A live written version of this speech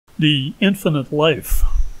the infinite life.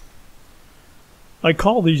 I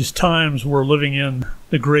call these times we're living in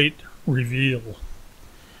the Great Reveal.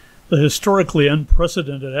 The historically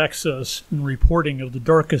unprecedented access and reporting of the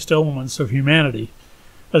darkest elements of humanity,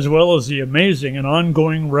 as well as the amazing and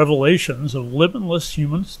ongoing revelations of limitless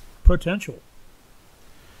human potential.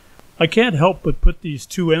 I can't help but put these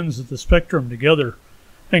two ends of the spectrum together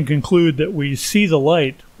and conclude that we see the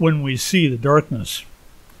light when we see the darkness.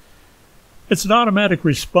 It's an automatic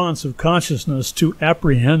response of consciousness to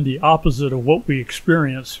apprehend the opposite of what we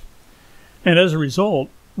experience, and as a result,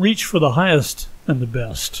 reach for the highest and the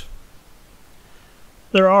best.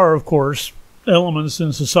 There are, of course, elements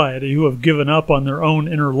in society who have given up on their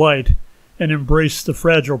own inner light and embraced the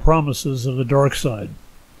fragile promises of the dark side,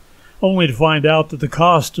 only to find out that the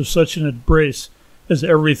cost of such an embrace is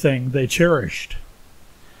everything they cherished.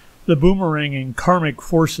 The boomeranging karmic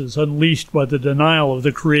forces unleashed by the denial of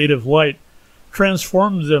the creative light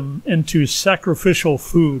transformed them into sacrificial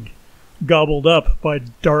food, gobbled up by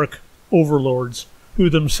dark overlords, who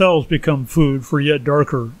themselves become food for yet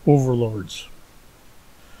darker overlords.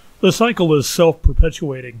 The cycle is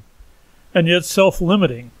self-perpetuating, and yet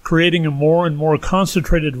self-limiting, creating a more and more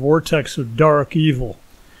concentrated vortex of dark evil.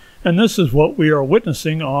 And this is what we are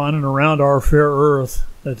witnessing on and around our fair earth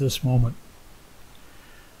at this moment.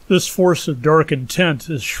 This force of dark intent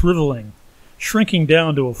is shriveling, shrinking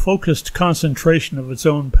down to a focused concentration of its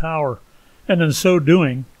own power, and in so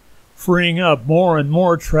doing, freeing up more and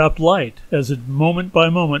more trapped light as it moment by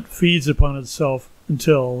moment feeds upon itself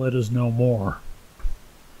until it is no more.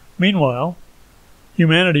 Meanwhile,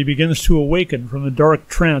 humanity begins to awaken from the dark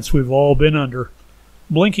trance we've all been under,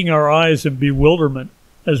 blinking our eyes in bewilderment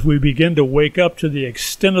as we begin to wake up to the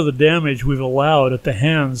extent of the damage we've allowed at the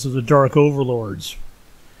hands of the dark overlords.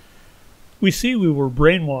 We see we were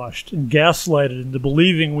brainwashed and gaslighted into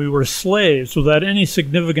believing we were slaves without any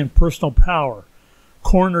significant personal power,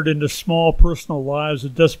 cornered into small personal lives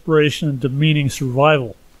of desperation and demeaning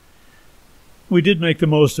survival. We did make the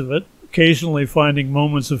most of it, occasionally finding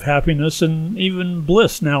moments of happiness and even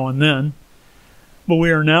bliss now and then. But we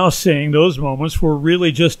are now seeing those moments were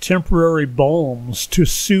really just temporary balms to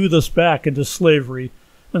soothe us back into slavery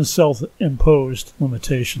and self-imposed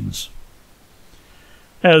limitations.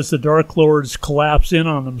 As the Dark Lords collapse in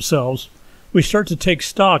on themselves, we start to take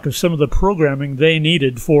stock of some of the programming they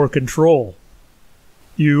needed for control.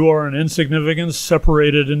 You are an insignificant,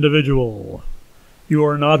 separated individual. You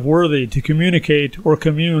are not worthy to communicate or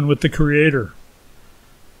commune with the Creator.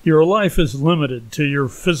 Your life is limited to your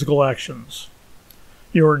physical actions.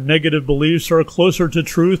 Your negative beliefs are closer to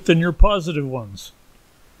truth than your positive ones.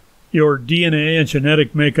 Your DNA and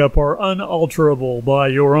genetic makeup are unalterable by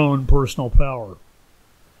your own personal power.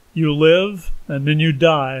 You live, and then you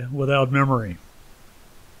die without memory.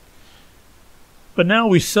 But now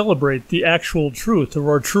we celebrate the actual truth of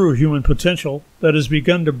our true human potential that has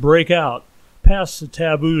begun to break out past the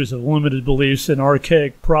taboos of limited beliefs and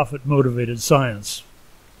archaic profit-motivated science.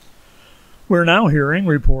 We're now hearing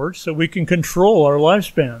reports that we can control our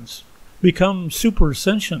lifespans, become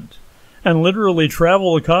super-sentient, and literally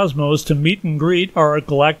travel the cosmos to meet and greet our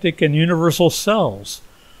galactic and universal selves,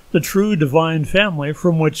 the true divine family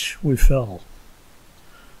from which we fell.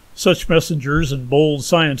 Such messengers and bold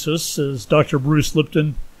scientists as Dr. Bruce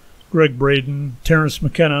Lipton, Greg Braden, Terence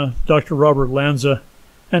McKenna, Dr. Robert Lanza,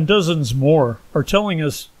 and dozens more are telling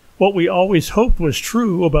us what we always hoped was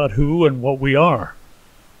true about who and what we are.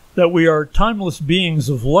 That we are timeless beings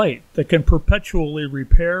of light that can perpetually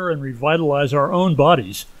repair and revitalize our own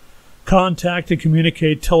bodies, contact and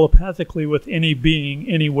communicate telepathically with any being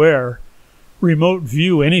anywhere, remote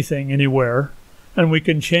view anything anywhere, and we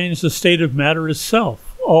can change the state of matter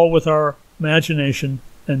itself, all with our imagination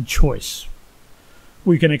and choice.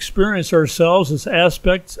 We can experience ourselves as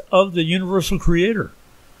aspects of the universal Creator,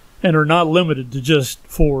 and are not limited to just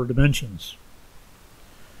 4 dimensions.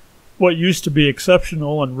 What used to be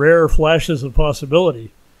exceptional and rare flashes of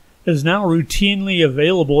possibility is now routinely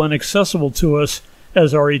available and accessible to us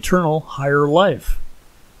as our eternal higher life,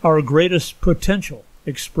 our greatest potential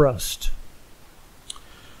expressed.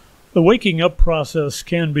 The waking up process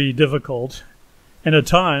can be difficult and at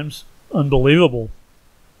times unbelievable,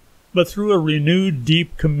 but through a renewed,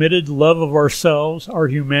 deep, committed love of ourselves, our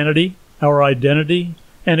humanity, our identity,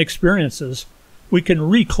 and experiences, we can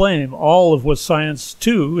reclaim all of what science,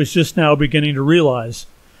 too, is just now beginning to realize,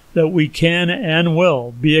 that we can and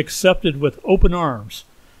will be accepted with open arms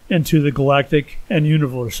into the galactic and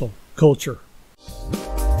universal culture.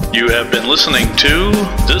 You have been listening to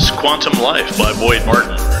This Quantum Life by Boyd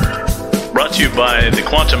Martin, brought to you by the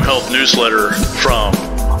Quantum Health Newsletter from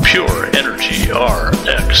Pure Energy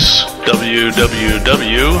RX.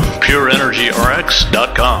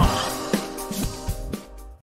 www.pureenergyrx.com.